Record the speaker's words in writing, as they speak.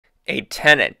A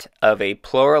tenet of a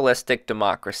pluralistic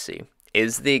democracy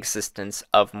is the existence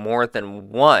of more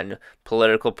than one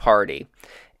political party,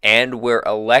 and where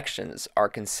elections are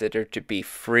considered to be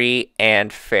free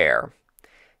and fair.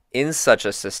 In such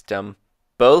a system,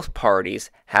 both parties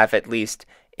have, at least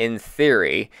in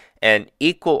theory, an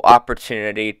equal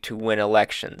opportunity to win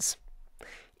elections.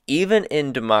 Even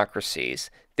in democracies,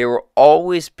 there will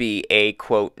always be a,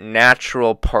 quote,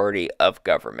 natural party of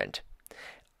government.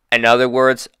 In other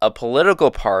words, a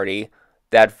political party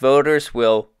that voters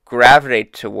will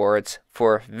gravitate towards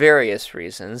for various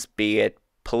reasons, be it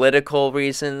political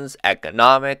reasons,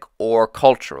 economic, or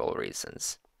cultural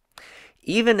reasons.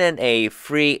 Even in a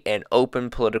free and open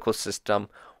political system,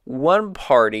 one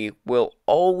party will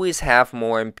always have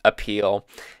more appeal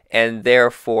and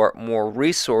therefore more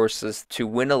resources to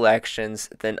win elections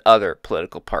than other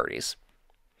political parties.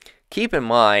 Keep in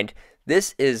mind,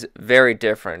 this is very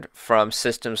different from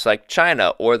systems like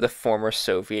China or the former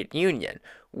Soviet Union,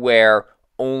 where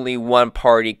only one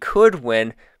party could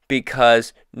win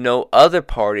because no other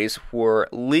parties were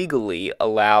legally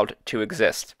allowed to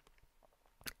exist.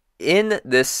 In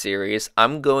this series,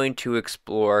 I'm going to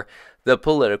explore the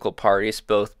political parties,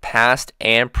 both past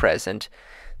and present,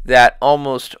 that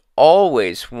almost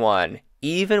always won,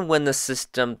 even when the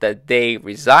system that they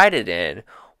resided in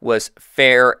was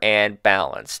fair and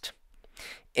balanced.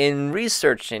 In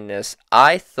researching this,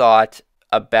 I thought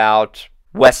about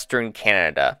Western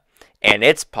Canada and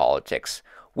its politics,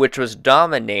 which was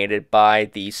dominated by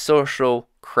the Social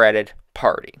Credit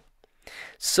Party.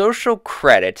 Social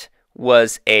credit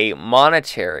was a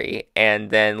monetary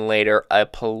and then later a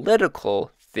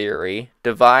political theory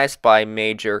devised by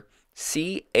Major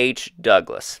C.H.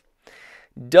 Douglas.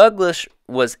 Douglas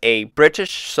was a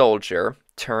British soldier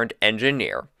turned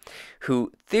engineer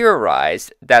who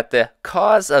theorized that the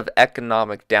cause of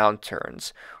economic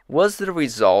downturns was the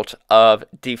result of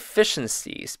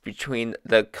deficiencies between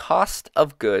the cost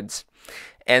of goods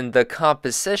and the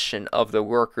composition of the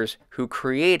workers who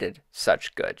created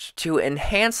such goods. To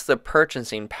enhance the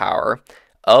purchasing power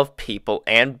of people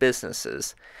and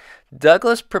businesses,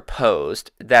 Douglas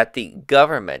proposed that the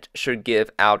government should give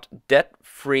out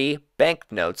debt-free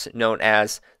banknotes known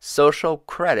as social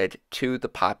credit to the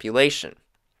population.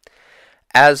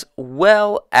 As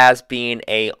well as being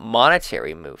a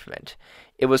monetary movement,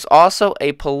 it was also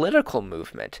a political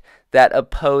movement that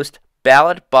opposed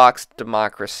ballot box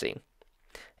democracy.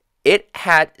 It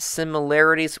had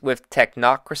similarities with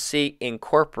Technocracy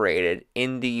Incorporated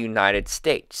in the United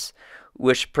States,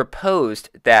 which proposed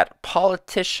that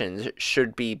politicians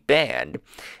should be banned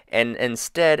and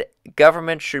instead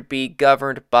government should be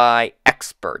governed by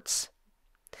experts.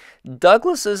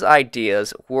 Douglas's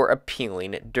ideas were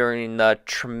appealing during the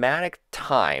traumatic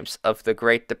times of the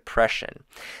Great Depression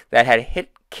that had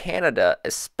hit Canada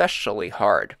especially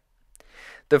hard.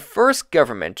 The first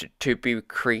government to be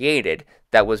created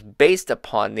that was based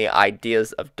upon the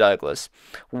ideas of Douglas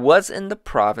was in the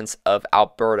province of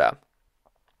Alberta.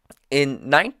 In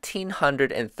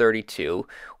 1932,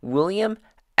 William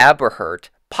Aberhart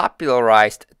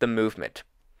popularized the movement.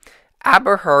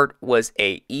 Aberhart was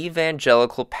an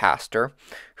evangelical pastor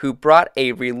who brought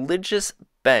a religious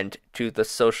bent to the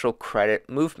social credit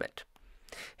movement.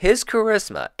 His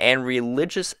charisma and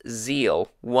religious zeal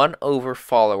won over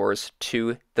followers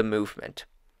to the movement.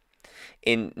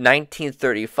 In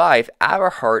 1935,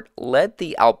 Aberhart led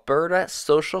the Alberta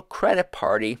Social Credit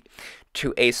Party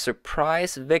to a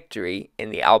surprise victory in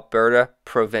the Alberta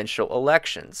provincial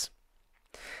elections.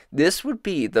 This would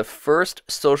be the first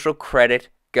social credit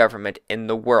government in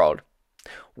the world.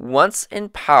 Once in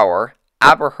power,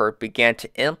 Aberhart began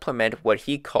to implement what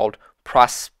he called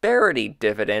prosperity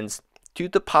dividends to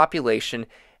the population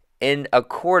in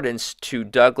accordance to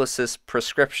Douglas's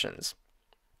prescriptions.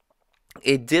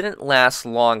 It didn't last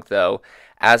long, though,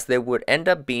 as there would end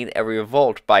up being a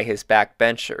revolt by his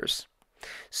backbenchers.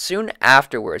 Soon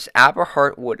afterwards,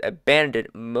 Aberhart would abandon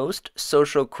most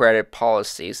social credit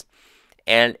policies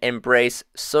and embrace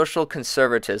social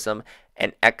conservatism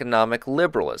and economic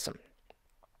liberalism.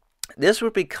 This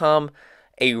would become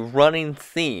a running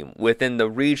theme within the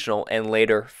regional and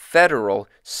later federal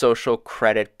social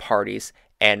credit parties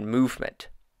and movement.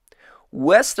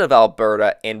 West of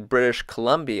Alberta in British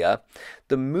Columbia,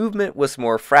 the movement was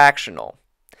more fractional.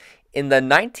 In the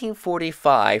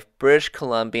 1945 British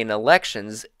Columbian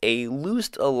elections, a loose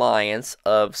alliance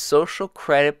of social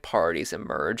credit parties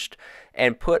emerged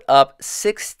and put up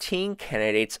 16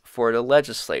 candidates for the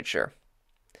legislature.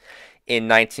 In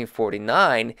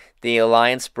 1949, the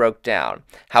alliance broke down.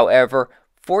 However,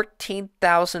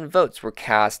 14,000 votes were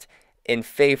cast in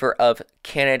favor of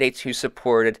candidates who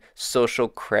supported social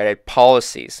credit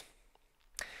policies.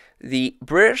 The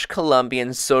British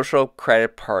Columbian Social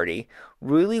Credit Party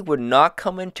really would not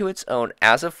come into its own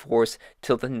as a force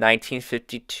till the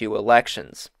 1952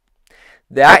 elections.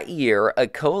 That year, a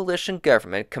coalition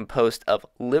government composed of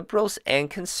liberals and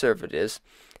conservatives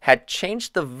had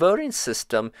changed the voting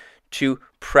system to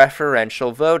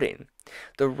preferential voting.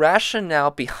 The rationale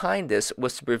behind this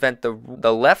was to prevent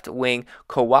the left-wing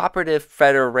Cooperative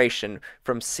Federation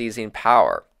from seizing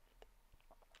power.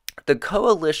 The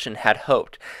coalition had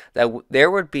hoped that there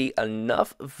would be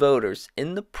enough voters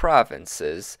in the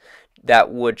provinces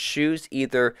that would choose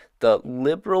either the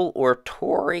Liberal or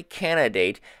Tory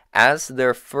candidate as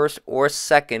their first or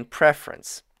second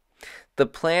preference. The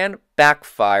plan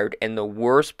backfired in the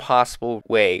worst possible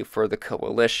way for the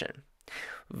coalition.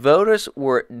 Voters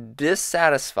were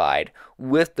dissatisfied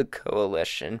with the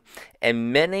coalition,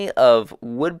 and many of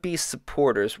would-be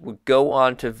supporters would go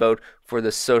on to vote for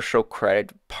the Social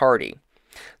Credit Party.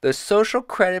 The Social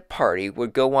Credit Party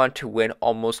would go on to win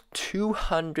almost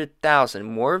 200,000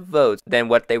 more votes than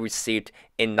what they received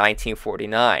in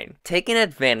 1949. Taking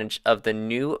advantage of the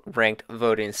new ranked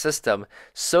voting system,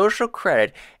 Social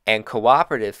Credit and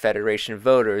Cooperative Federation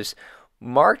voters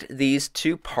marked these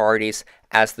two parties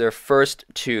as their first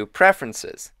two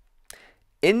preferences.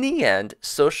 In the end,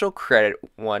 Social Credit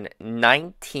won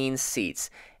 19 seats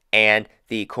and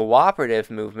the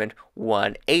cooperative movement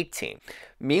won 18.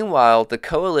 Meanwhile, the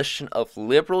coalition of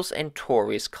Liberals and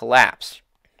Tories collapsed.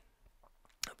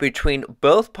 Between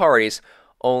both parties,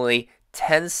 only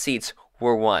 10 seats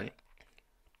were won.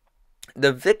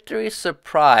 The victory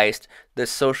surprised the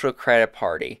Social Credit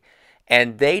Party,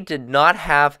 and they did not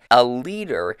have a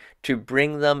leader to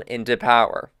bring them into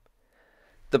power.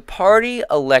 The party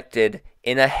elected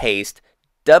in a haste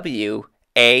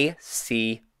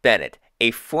W.A.C. Bennett,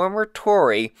 a former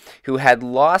Tory who had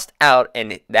lost out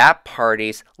in that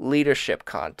party's leadership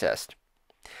contest.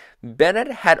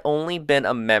 Bennett had only been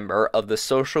a member of the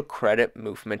social credit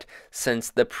movement since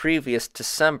the previous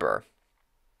December.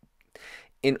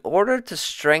 In order to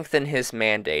strengthen his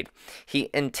mandate, he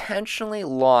intentionally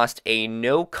lost a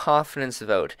no-confidence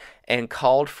vote and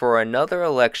called for another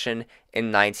election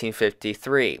in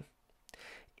 1953.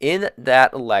 In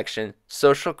that election,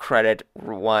 Social Credit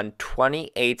won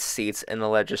 28 seats in the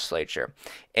legislature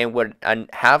and would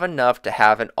have enough to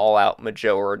have an all-out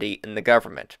majority in the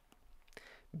government.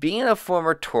 Being a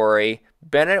former Tory,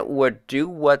 Bennett would do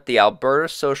what the Alberta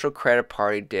Social Credit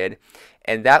Party did,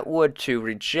 and that would to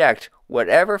reject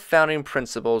whatever founding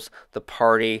principles the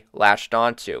party latched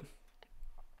onto.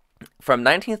 From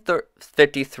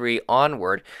 1953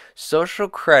 onward, Social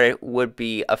Credit would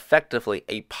be effectively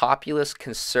a populist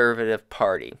conservative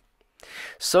party.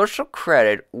 Social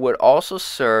Credit would also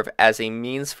serve as a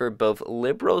means for both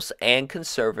liberals and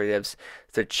conservatives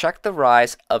to check the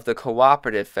rise of the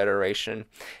Cooperative Federation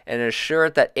and ensure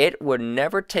that it would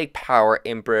never take power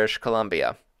in British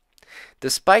Columbia.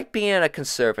 Despite being a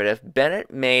conservative,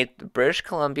 Bennett made the British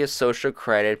Columbia Social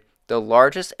Credit the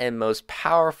largest and most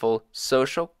powerful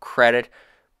social credit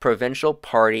provincial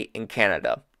party in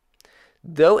Canada.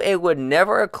 Though it would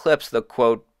never eclipse the,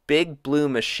 quote, big blue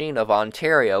machine of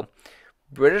Ontario,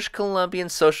 British Columbian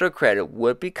Social Credit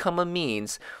would become a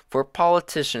means for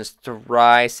politicians to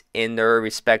rise in their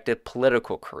respective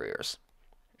political careers.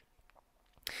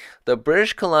 The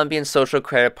British Columbian Social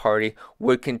Credit Party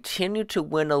would continue to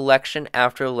win election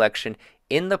after election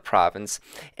in the province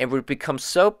and would become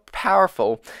so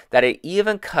powerful that it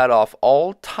even cut off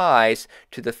all ties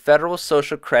to the Federal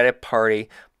Social Credit Party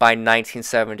by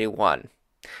 1971.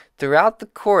 Throughout the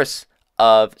course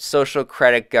of social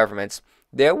credit governments,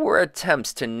 there were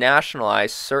attempts to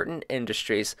nationalize certain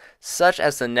industries, such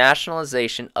as the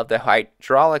nationalization of the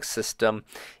hydraulic system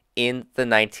in the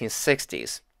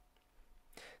 1960s.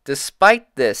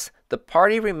 Despite this, the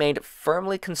party remained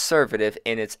firmly conservative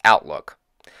in its outlook.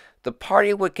 The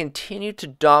party would continue to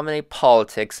dominate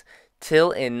politics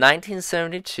till in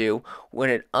 1972,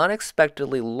 when it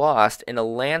unexpectedly lost in a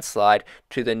landslide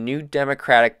to the New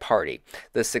Democratic Party,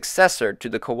 the successor to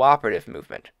the cooperative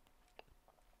movement.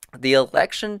 The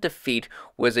election defeat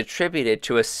was attributed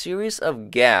to a series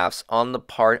of gaffes on the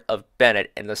part of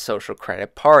Bennett and the Social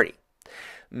Credit Party.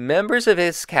 Members of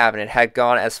his cabinet had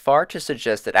gone as far to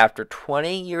suggest that after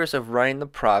 20 years of running the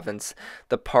province,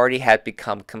 the party had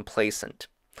become complacent.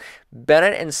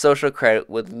 Bennett and Social Credit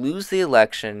would lose the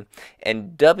election,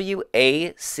 and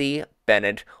W.A.C.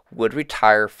 Bennett would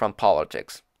retire from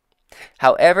politics.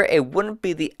 However, it wouldn't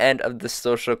be the end of the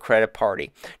Social Credit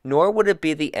Party, nor would it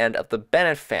be the end of the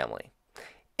Bennett family.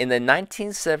 In the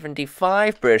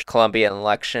 1975 British Columbian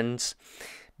elections,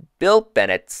 Bill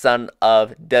Bennett, son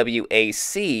of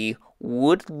W.A.C.,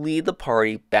 would lead the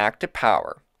party back to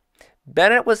power.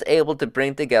 Bennett was able to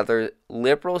bring together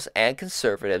liberals and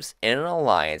conservatives in an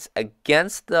alliance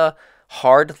against the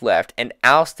hard left and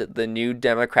ousted the new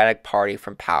Democratic Party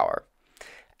from power.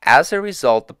 As a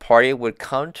result, the party would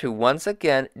come to once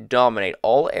again dominate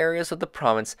all areas of the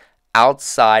province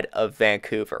outside of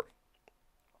Vancouver.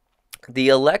 The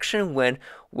election win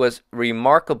was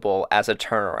remarkable as a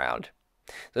turnaround.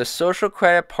 The Social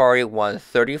Credit Party won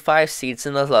 35 seats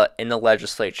in the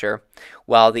legislature,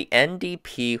 while the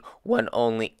NDP won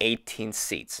only 18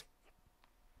 seats.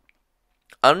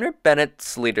 Under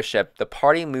Bennett's leadership, the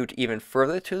party moved even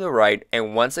further to the right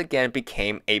and once again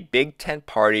became a Big Tent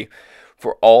party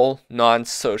for all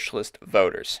non-socialist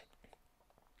voters.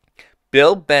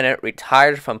 Bill Bennett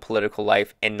retired from political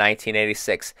life in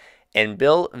 1986, and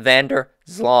Bill Vander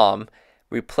Zalm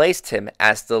replaced him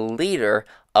as the leader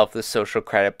of the Social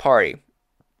Credit Party.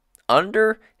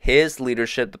 Under his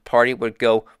leadership, the party would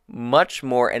go much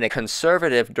more in a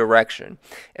conservative direction,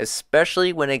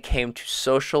 especially when it came to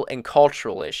social and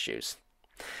cultural issues.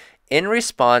 In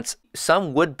response,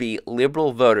 some would-be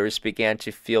liberal voters began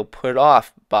to feel put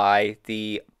off by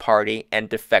the party and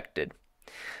defected.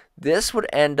 This would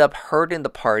end up hurting the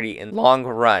party in the long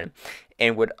run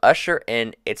and would usher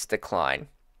in its decline.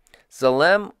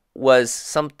 Zalem was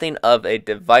something of a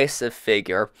divisive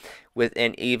figure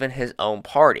within even his own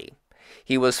party.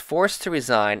 He was forced to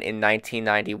resign in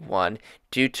 1991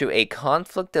 due to a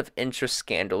conflict of interest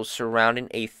scandal surrounding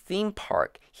a theme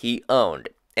park he owned,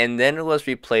 and then was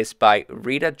replaced by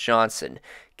Rita Johnson,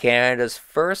 Canada's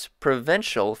first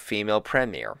provincial female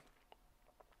premier.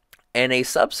 In a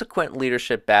subsequent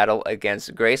leadership battle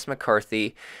against Grace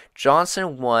McCarthy,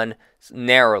 Johnson won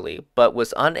narrowly but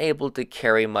was unable to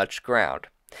carry much ground.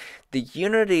 The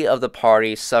unity of the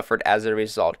party suffered as a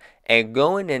result, and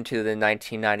going into the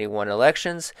 1991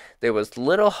 elections, there was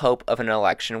little hope of an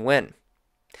election win.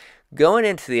 Going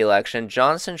into the election,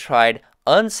 Johnson tried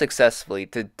unsuccessfully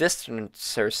to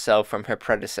distance herself from her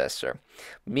predecessor.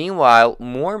 Meanwhile,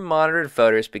 more moderate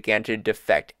voters began to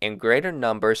defect in greater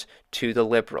numbers to the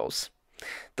Liberals.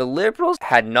 The Liberals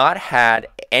had not had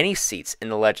any seats in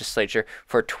the legislature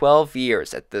for 12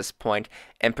 years at this point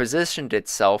and positioned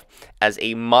itself as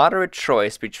a moderate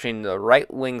choice between the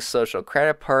right-wing Social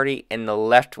Credit Party and the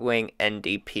left-wing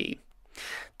NDP.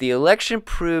 The election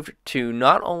proved to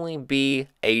not only be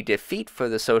a defeat for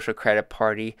the Social Credit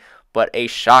Party, but a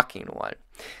shocking one.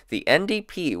 The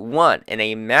NDP won in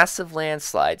a massive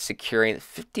landslide, securing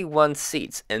 51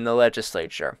 seats in the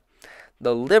legislature.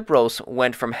 The Liberals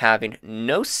went from having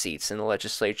no seats in the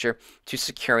legislature to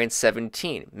securing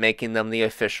 17, making them the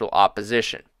official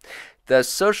opposition. The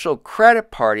Social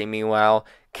Credit Party, meanwhile,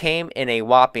 came in a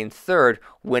whopping third,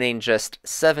 winning just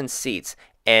 7 seats,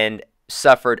 and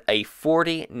suffered a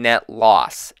 40 net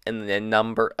loss in the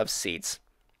number of seats.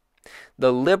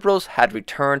 The Liberals had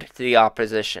returned to the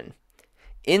opposition.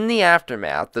 In the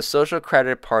aftermath, the Social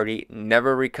Credit Party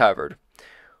never recovered.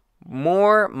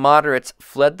 More moderates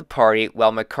fled the party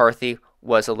while McCarthy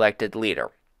was elected leader.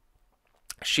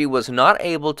 She was not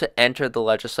able to enter the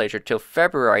legislature till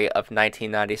February of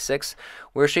 1996,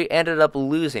 where she ended up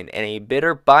losing in a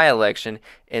bitter by-election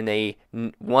in a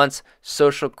once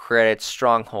social credit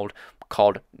stronghold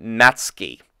called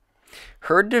Matsqui.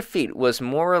 Her defeat was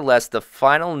more or less the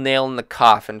final nail in the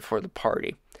coffin for the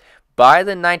party. By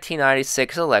the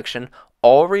 1996 election,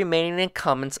 all remaining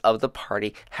incumbents of the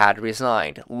party had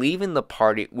resigned, leaving the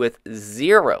party with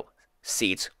 0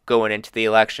 seats going into the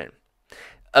election.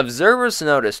 Observers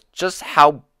noticed just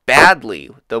how badly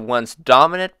the once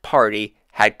dominant party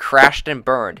had crashed and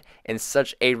burned in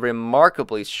such a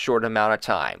remarkably short amount of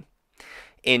time.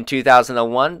 In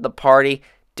 2001, the party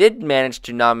did manage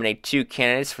to nominate 2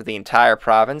 candidates for the entire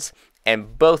province,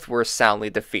 and both were soundly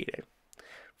defeated.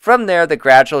 From there, the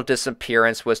gradual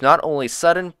disappearance was not only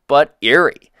sudden, but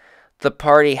eerie. The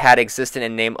party had existed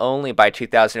in name only by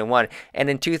 2001, and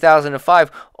in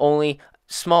 2005, only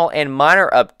small and minor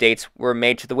updates were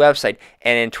made to the website,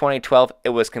 and in 2012, it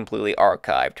was completely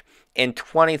archived. In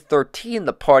 2013,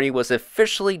 the party was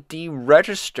officially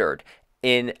deregistered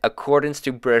in accordance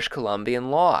to British Columbian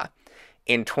law.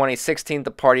 In 2016,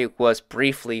 the party was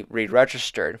briefly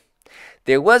re-registered.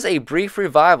 There was a brief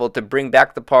revival to bring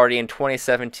back the party in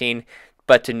 2017,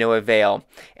 but to no avail,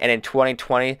 and in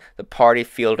 2020, the party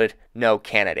fielded no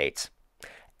candidates.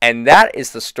 And that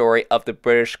is the story of the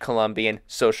British Columbian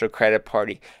Social Credit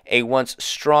Party, a once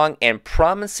strong and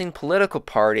promising political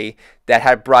party that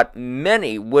had brought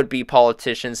many would-be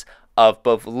politicians of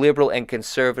both liberal and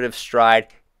conservative stride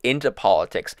into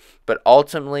politics, but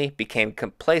ultimately became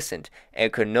complacent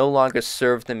and could no longer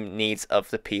serve the needs of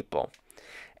the people.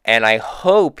 And I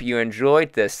hope you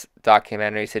enjoyed this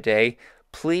documentary today.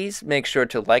 Please make sure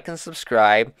to like and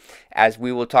subscribe, as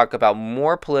we will talk about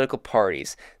more political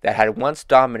parties that had once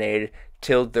dominated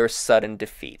till their sudden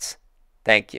defeats. Thank you.